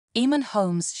Eamonn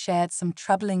Holmes shared some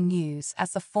troubling news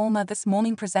as the former This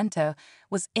Morning presenter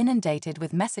was inundated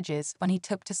with messages when he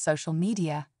took to social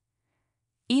media.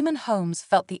 Eamonn Holmes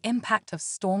felt the impact of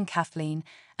Storm Kathleen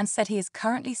and said he is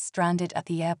currently stranded at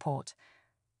the airport.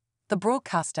 The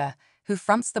broadcaster, who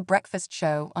fronts the breakfast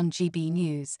show on GB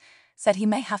News, said he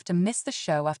may have to miss the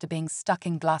show after being stuck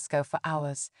in Glasgow for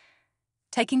hours.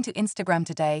 Taking to Instagram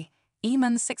today,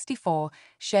 Eamonn, 64,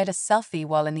 shared a selfie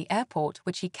while in the airport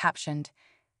which he captioned,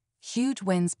 "Huge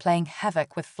winds playing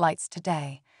havoc with flights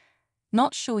today.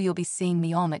 Not sure you'll be seeing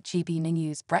me on at GB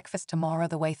News breakfast tomorrow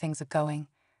the way things are going.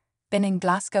 Been in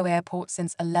Glasgow airport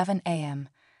since 11 a.m.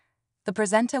 The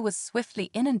presenter was swiftly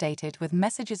inundated with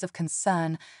messages of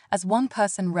concern as one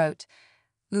person wrote,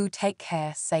 "Ooh, take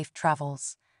care, safe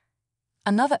travels."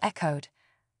 Another echoed,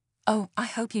 "Oh, I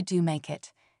hope you do make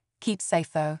it. Keep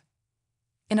safe though."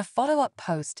 In a follow-up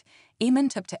post, Eamonn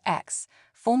took to X,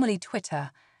 formerly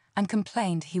Twitter, and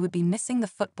complained he would be missing the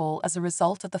football as a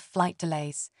result of the flight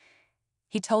delays.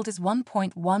 He told his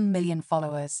 1.1 million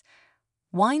followers,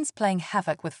 "Winds playing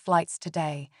havoc with flights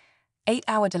today.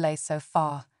 8-hour delay so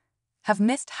far. Have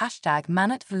missed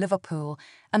 #man at Liverpool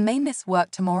and may miss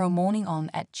work tomorrow morning on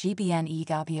at GBN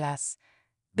EWS.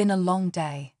 Been a long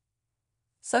day."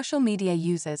 Social media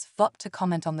users flocked to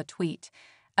comment on the tweet,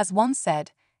 as one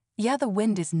said, "Yeah, the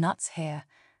wind is nuts here,"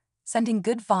 sending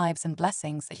good vibes and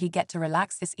blessings that he get to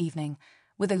relax this evening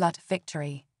with a lot of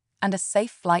victory and a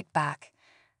safe flight back.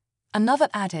 Another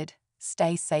added,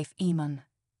 "Stay safe, Eamonn."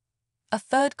 A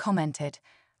third commented,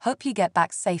 "Hope you get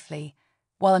back safely,"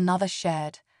 while another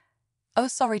shared, "Oh,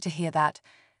 sorry to hear that.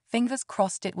 Fingers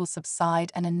crossed it will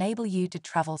subside and enable you to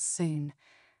travel soon."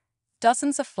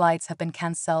 Dozens of flights have been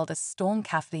cancelled as Storm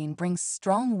Kathleen brings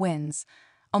strong winds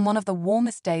on one of the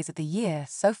warmest days of the year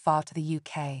so far to the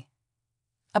UK.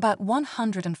 About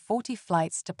 140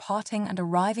 flights departing and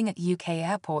arriving at UK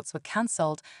airports were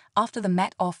cancelled after the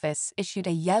Met Office issued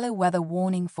a yellow weather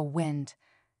warning for wind.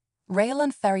 Rail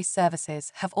and ferry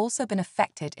services have also been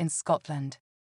affected in Scotland.